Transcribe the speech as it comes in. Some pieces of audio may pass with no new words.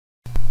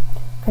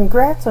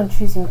Congrats on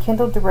choosing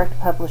Kindle Direct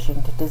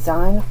Publishing to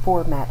design,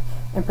 format,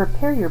 and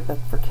prepare your book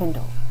for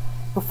Kindle.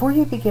 Before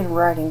you begin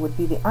writing would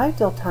be the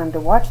ideal time to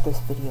watch this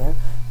video,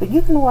 but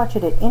you can watch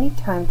it at any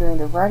time during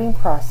the writing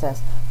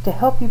process to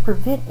help you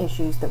prevent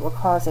issues that will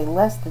cause a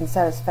less than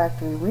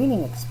satisfactory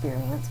reading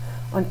experience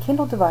on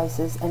Kindle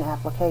devices and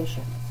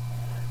applications.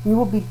 We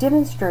will be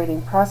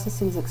demonstrating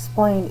processes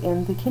explained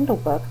in the Kindle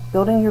book,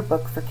 Building Your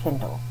Book for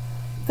Kindle.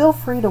 Feel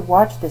free to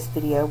watch this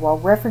video while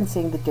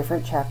referencing the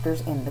different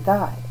chapters in the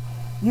guide.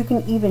 You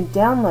can even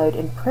download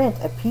and print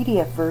a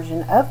PDF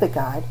version of the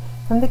guide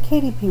from the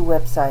KDP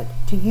website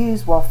to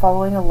use while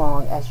following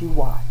along as you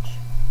watch.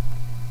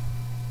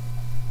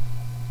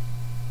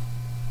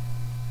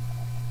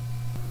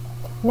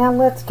 Now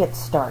let's get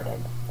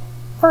started.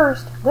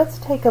 First, let's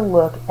take a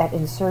look at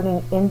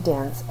inserting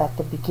indents at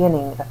the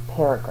beginning of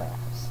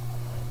paragraphs.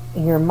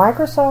 In your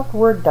Microsoft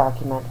Word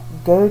document,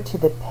 go to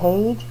the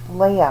Page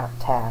Layout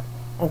tab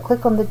and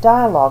click on the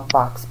dialog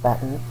box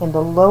button in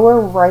the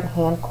lower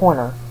right-hand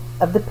corner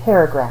of the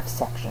paragraph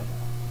section.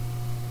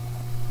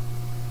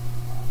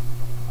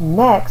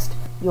 Next,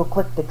 you'll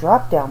click the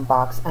drop-down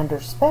box under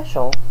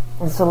Special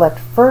and select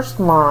First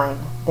Line,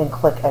 then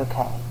click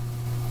OK.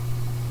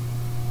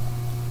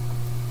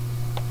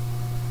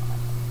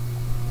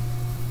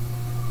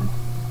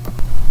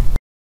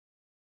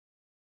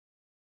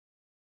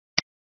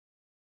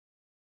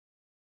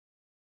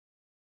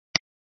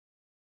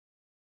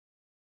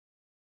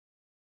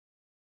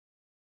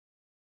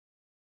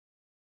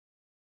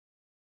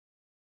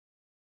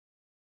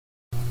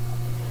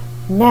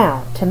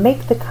 Now, to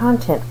make the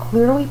content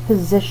clearly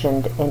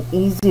positioned and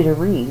easy to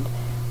read,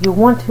 you'll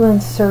want to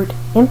insert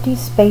empty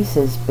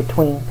spaces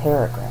between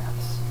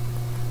paragraphs.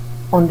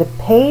 On the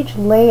Page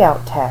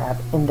Layout tab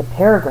in the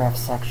Paragraph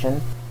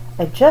section,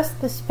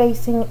 adjust the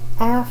spacing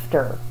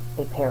after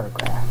a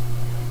paragraph.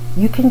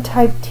 You can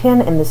type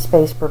 10 in the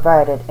space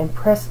provided and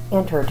press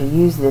Enter to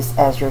use this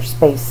as your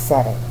space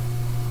setting.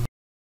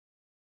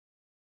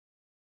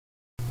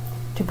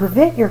 To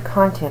prevent your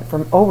content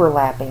from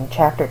overlapping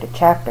chapter to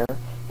chapter,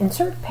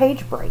 insert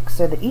page breaks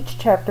so that each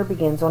chapter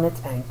begins on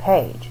its own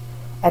page.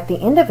 At the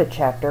end of a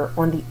chapter,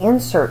 on the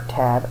Insert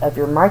tab of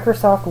your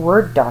Microsoft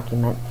Word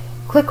document,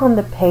 click on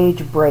the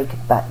Page Break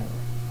button.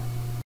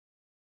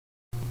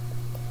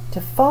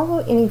 To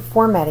follow any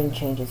formatting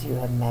changes you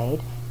have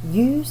made,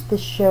 use the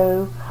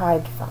Show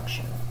Hide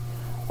function.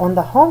 On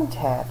the Home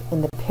tab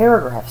in the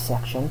Paragraph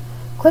section,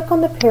 click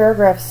on the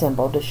paragraph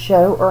symbol to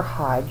show or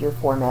hide your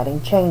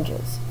formatting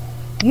changes.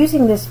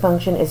 Using this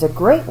function is a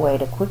great way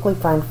to quickly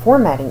find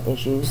formatting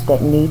issues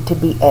that need to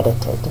be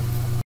edited.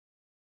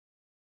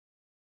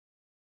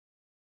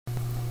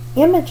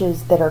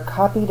 Images that are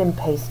copied and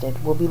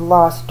pasted will be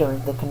lost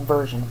during the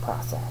conversion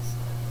process.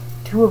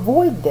 To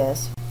avoid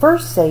this,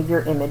 first save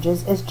your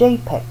images as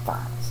JPEG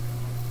files.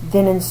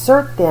 Then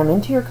insert them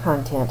into your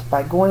content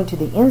by going to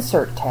the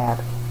Insert tab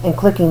and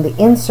clicking the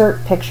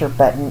Insert Picture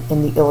button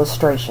in the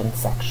Illustration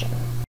section.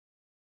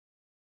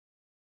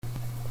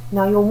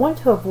 Now you'll want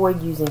to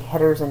avoid using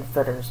headers and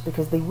footers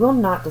because they will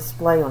not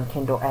display on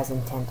Kindle as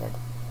intended.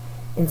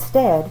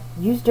 Instead,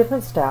 use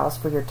different styles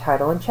for your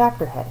title and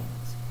chapter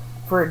headings.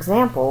 For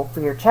example, for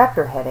your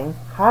chapter heading,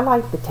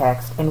 highlight the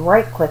text and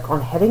right-click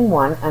on Heading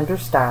 1 under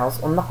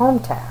Styles on the Home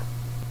tab.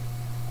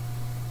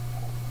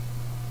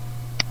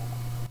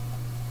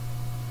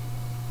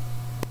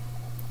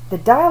 The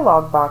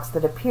dialog box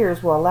that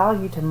appears will allow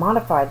you to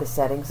modify the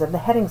settings of the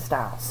heading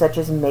style, such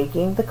as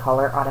making the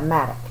color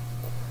automatic.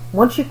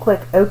 Once you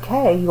click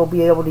OK, you'll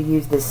be able to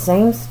use the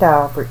same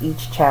style for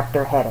each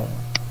chapter heading.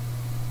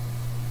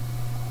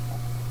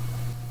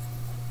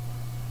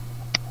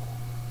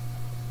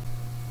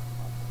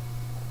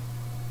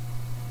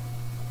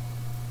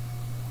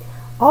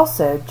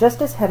 Also,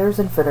 just as headers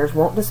and footers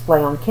won't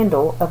display on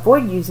Kindle,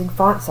 avoid using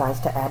font size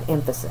to add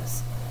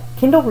emphasis.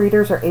 Kindle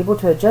readers are able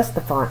to adjust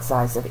the font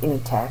size of any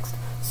text,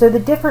 so the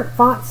different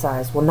font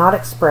size will not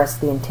express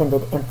the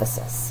intended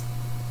emphasis.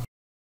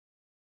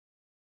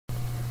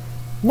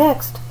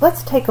 Next,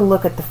 let's take a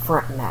look at the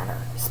front matter,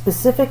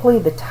 specifically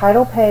the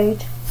title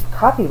page,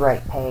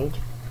 copyright page,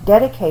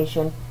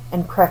 dedication,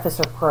 and preface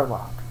or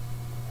prologue.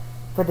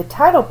 For the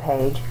title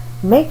page,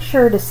 make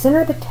sure to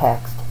center the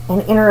text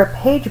and enter a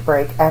page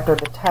break after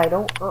the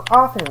title or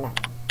author name.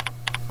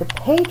 The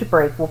page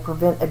break will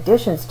prevent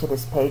additions to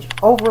this page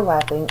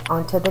overlapping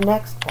onto the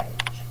next page.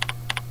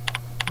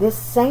 This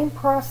same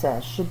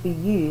process should be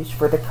used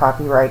for the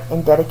copyright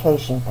and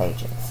dedication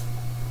pages.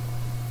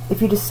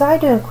 If you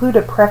decide to include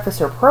a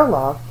preface or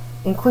prologue,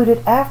 include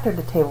it after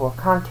the table of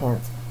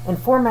contents and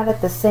format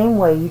it the same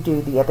way you do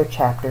the other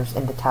chapters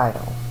in the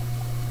title.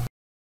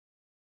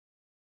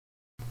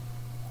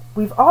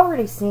 We've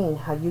already seen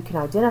how you can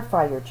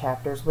identify your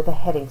chapters with a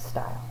heading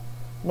style.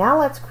 Now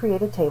let's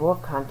create a table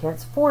of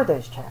contents for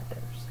those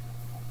chapters.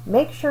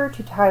 Make sure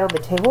to title the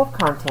table of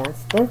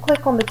contents, then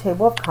click on the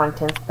Table of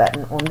Contents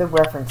button on the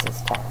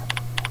References tab.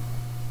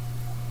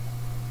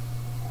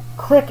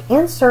 Click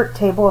Insert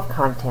Table of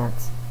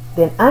Contents,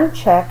 then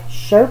uncheck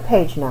Show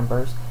Page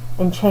Numbers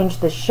and change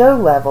the show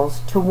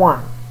levels to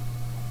 1.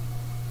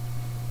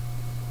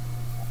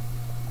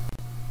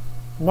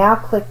 Now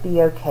click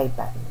the OK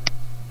button.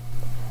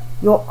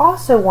 You'll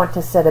also want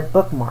to set a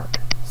bookmark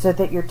so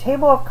that your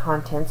table of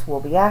contents will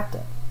be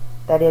active.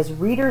 That is,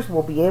 readers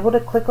will be able to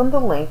click on the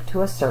link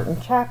to a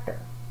certain chapter.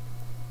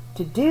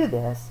 To do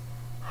this,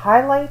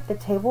 highlight the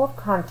table of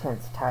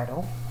contents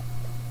title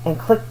and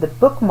click the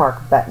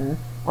bookmark button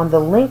on the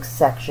Links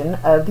section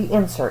of the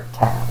Insert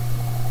tab.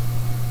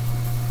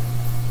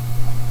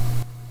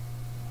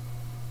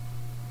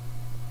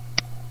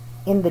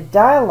 In the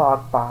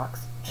dialog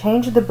box,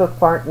 change the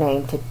bookmark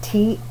name to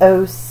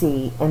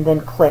TOC and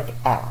then click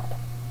Add.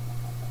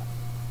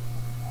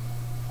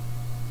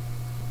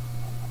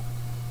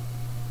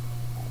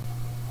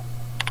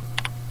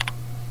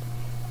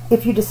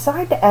 If you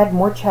decide to add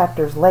more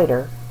chapters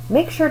later,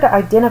 make sure to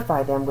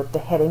identify them with the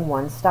Heading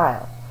 1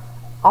 style.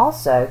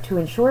 Also, to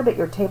ensure that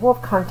your table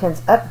of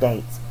contents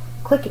updates,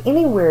 click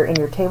anywhere in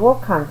your table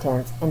of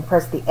contents and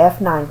press the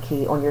F9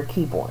 key on your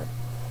keyboard.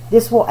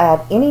 This will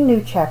add any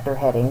new chapter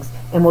headings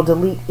and will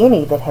delete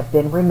any that have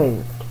been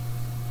removed.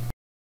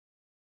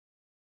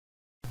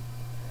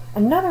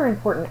 Another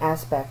important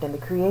aspect in the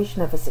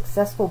creation of a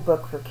successful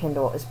book for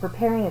Kindle is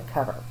preparing a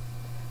cover.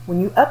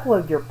 When you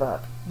upload your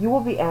book, you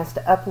will be asked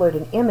to upload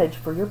an image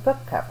for your book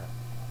cover.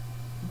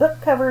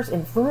 Book covers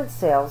influence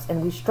sales,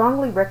 and we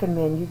strongly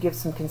recommend you give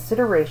some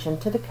consideration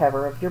to the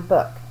cover of your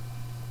book.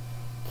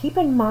 Keep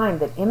in mind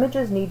that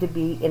images need to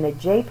be in a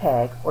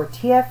JPEG or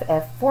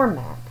TFF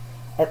format,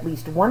 at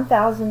least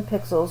 1000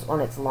 pixels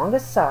on its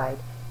longest side,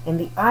 and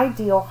the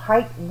ideal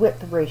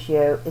height-width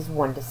ratio is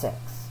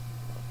 1:6.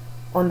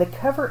 On the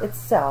cover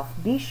itself,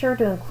 be sure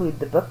to include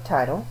the book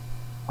title,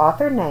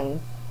 author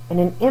name, and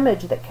an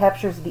image that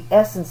captures the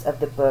essence of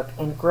the book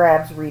and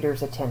grabs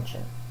readers'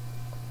 attention.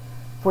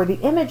 For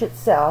the image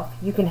itself,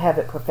 you can have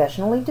it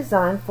professionally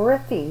designed for a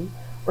fee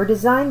or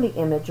design the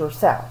image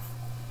yourself.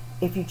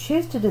 If you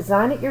choose to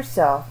design it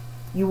yourself,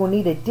 you will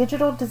need a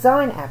digital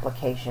design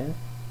application,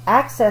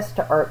 access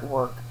to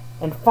artwork,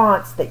 and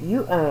fonts that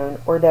you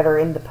own or that are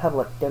in the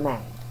public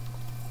domain.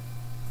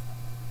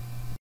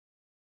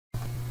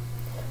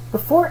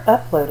 Before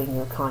uploading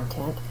your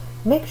content,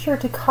 make sure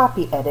to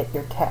copy edit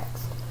your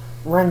text.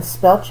 Run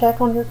spell check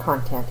on your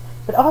content,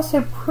 but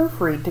also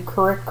proofread to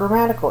correct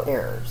grammatical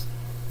errors.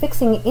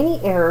 Fixing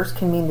any errors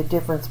can mean the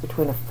difference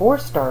between a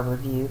 4-star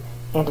review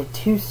and a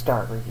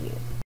 2-star review.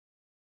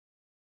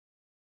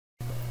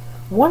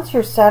 Once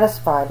you're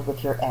satisfied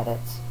with your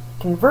edits,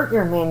 convert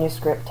your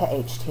manuscript to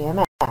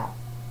HTML.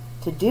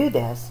 To do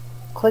this,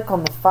 click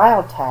on the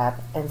File tab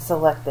and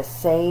select the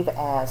Save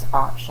As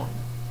option.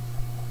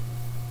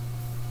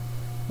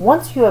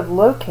 Once you have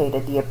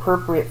located the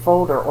appropriate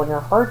folder on your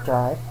hard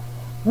drive,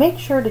 make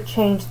sure to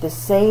change the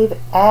Save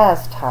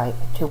As type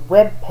to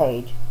Web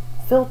Page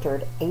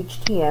Filtered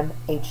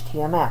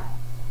HTML.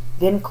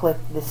 Then click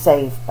the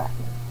Save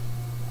button.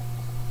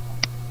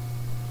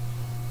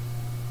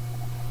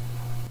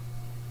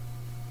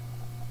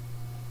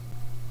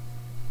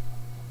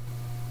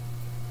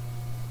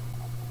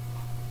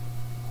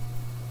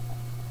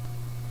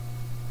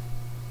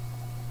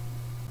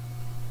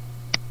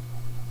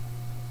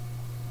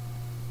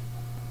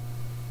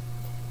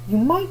 You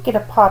might get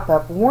a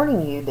pop-up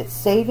warning you that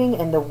saving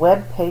in the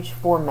web page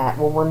format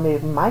will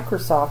remove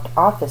Microsoft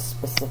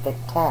Office-specific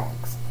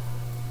tags.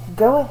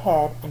 Go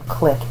ahead and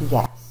click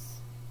Yes.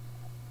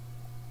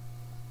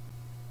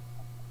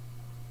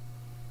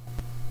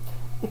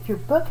 If your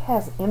book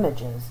has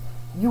images,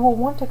 you will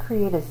want to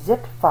create a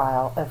zipped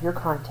file of your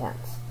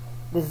contents.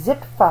 The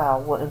zipped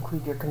file will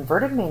include your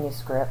converted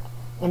manuscript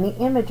and the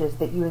images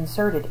that you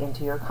inserted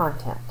into your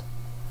content.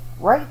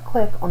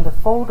 Right-click on the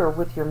folder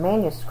with your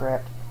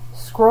manuscript,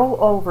 scroll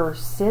over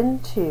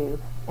Send To,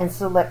 and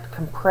select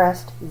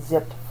Compressed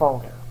Zipped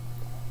Folder.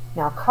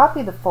 Now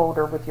copy the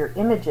folder with your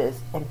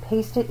images and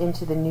paste it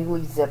into the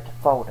newly zipped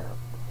folder.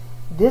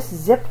 This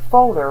zipped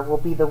folder will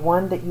be the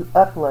one that you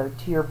upload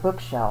to your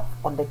bookshelf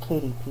on the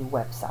KDP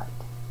website.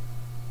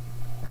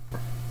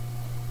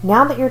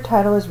 Now that your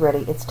title is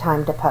ready, it's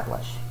time to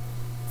publish.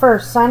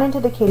 First, sign into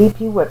the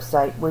KDP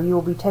website where you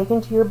will be taken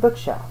to your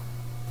bookshelf.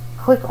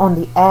 Click on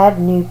the Add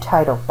New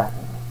Title button.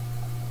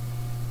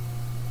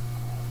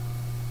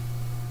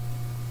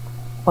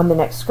 On the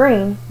next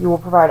screen, you will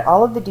provide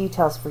all of the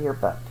details for your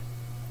book.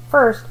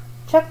 First,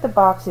 check the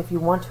box if you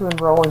want to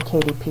enroll in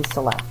KDP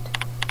Select.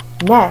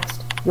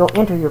 Next, you'll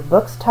enter your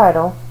book's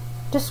title,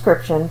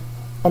 description,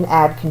 and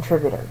add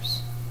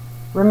contributors.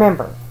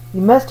 Remember,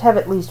 you must have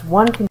at least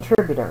one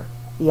contributor,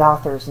 the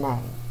author's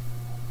name.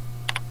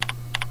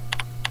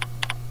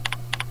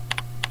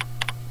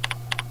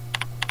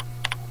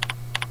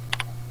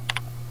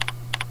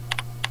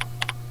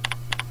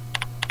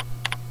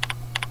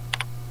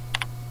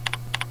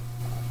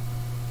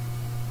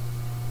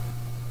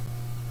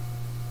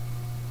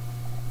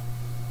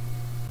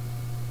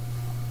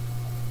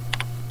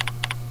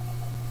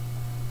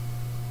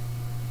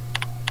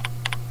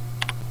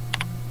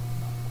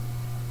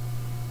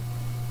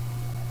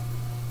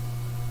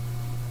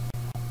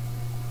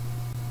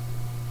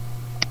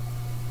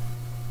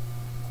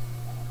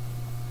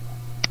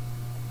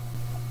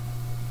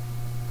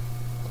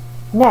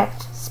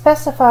 Next,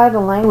 specify the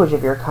language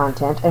of your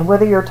content and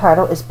whether your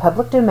title is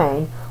public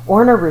domain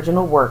or an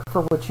original work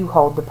for which you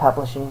hold the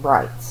publishing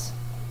rights.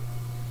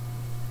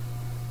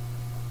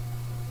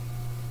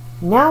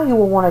 Now you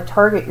will want to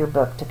target your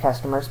book to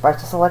customers by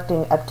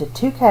selecting up to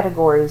 2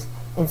 categories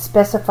and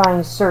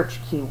specifying search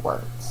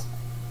keywords.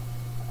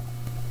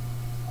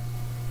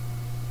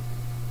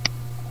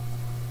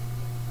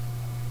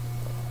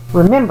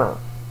 Remember,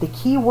 the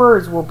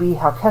keywords will be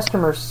how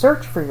customers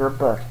search for your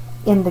book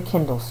in the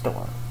Kindle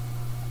store.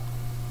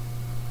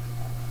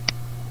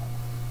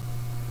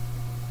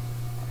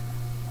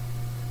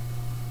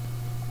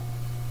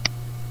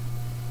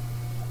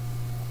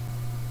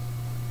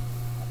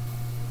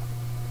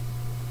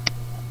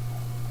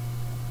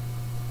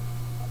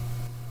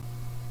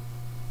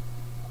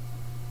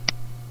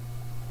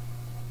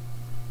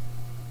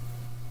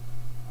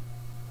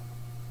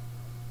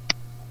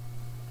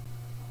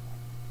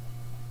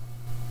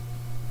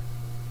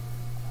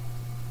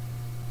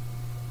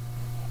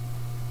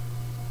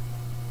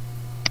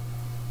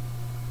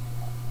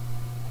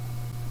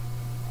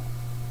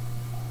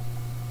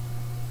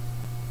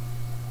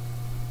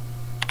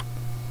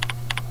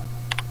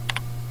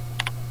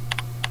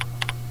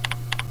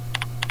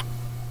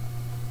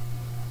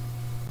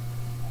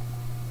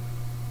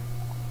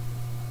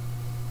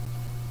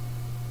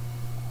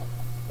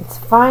 It's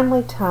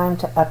finally time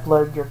to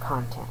upload your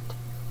content.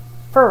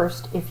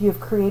 First, if you have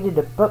created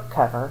a book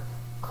cover,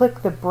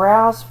 click the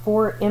Browse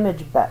for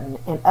Image button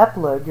and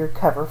upload your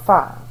cover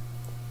file.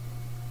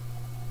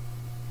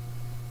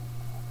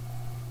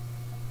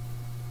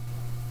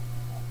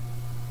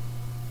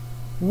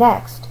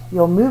 Next,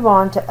 you'll move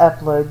on to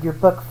upload your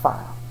book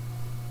file.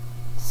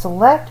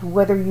 Select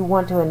whether you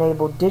want to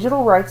enable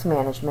digital rights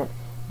management,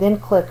 then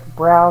click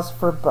Browse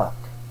for Book.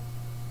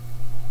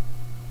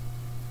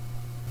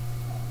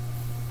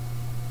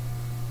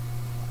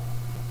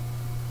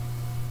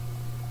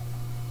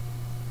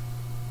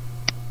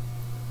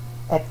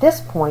 At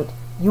this point,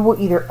 you will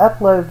either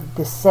upload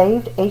the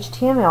saved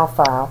HTML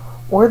file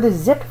or the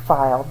zip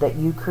file that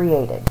you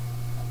created.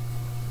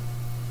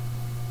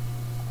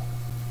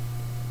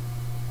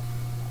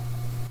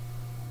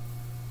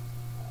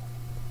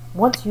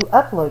 Once you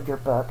upload your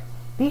book,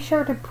 be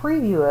sure to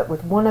preview it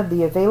with one of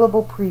the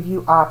available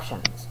preview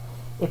options.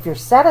 If you're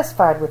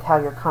satisfied with how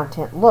your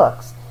content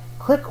looks,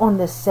 click on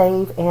the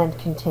Save and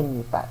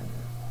Continue button.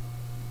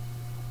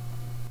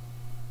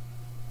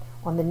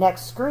 On the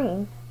next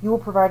screen, you will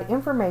provide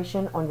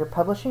information on your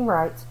publishing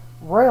rights,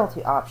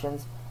 royalty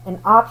options, and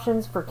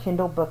options for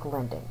Kindle book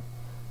lending.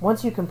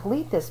 Once you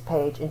complete this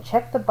page and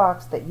check the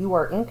box that you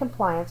are in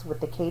compliance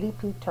with the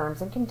KDP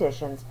terms and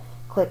conditions,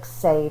 click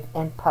Save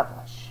and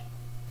Publish.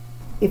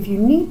 If you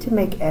need to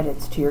make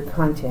edits to your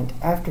content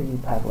after you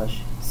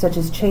publish, such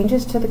as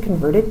changes to the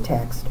converted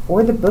text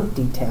or the book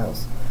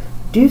details,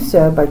 do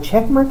so by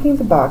checkmarking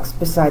the box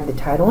beside the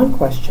title in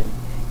question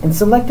and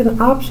select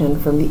an option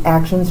from the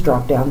Actions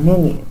drop-down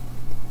menu.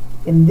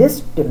 In this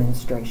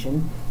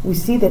demonstration, we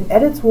see that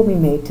edits will be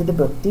made to the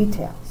book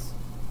details.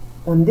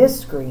 On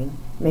this screen,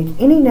 make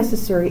any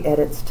necessary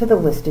edits to the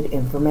listed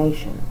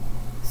information,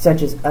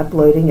 such as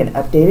uploading an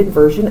updated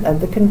version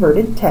of the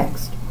converted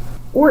text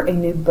or a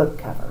new book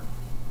cover.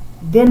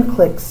 Then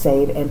click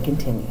Save and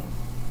Continue.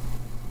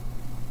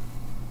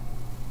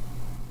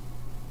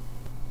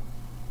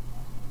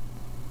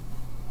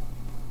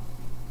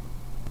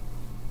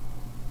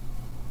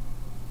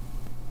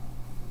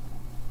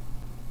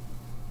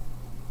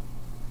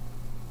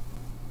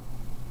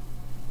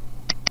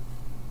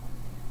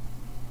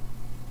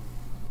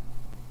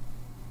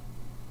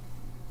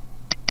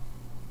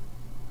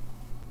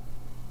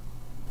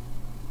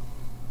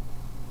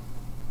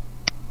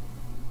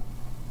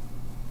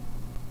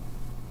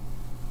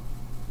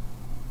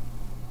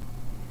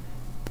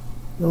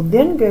 You'll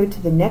then go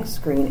to the next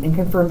screen and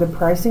confirm the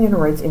pricing and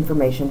rights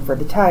information for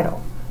the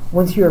title.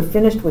 Once you are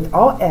finished with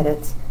all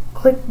edits,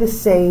 click the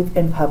Save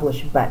and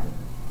Publish button.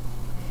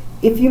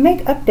 If you make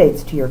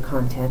updates to your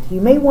content, you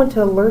may want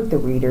to alert the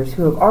readers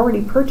who have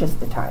already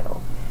purchased the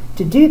title.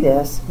 To do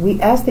this,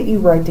 we ask that you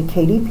write to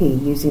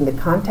KDP using the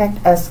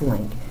Contact Us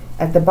link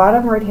at the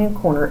bottom right-hand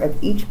corner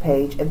of each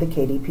page of the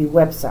KDP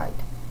website.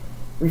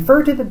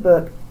 Refer to the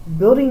book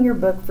Building Your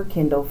Book for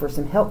Kindle for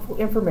some helpful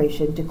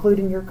information to include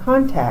in your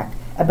contact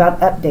about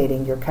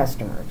updating your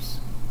customers.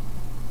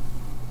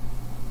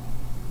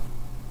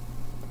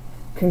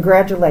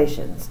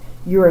 Congratulations,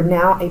 you are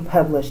now a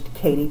published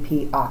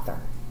KDP author.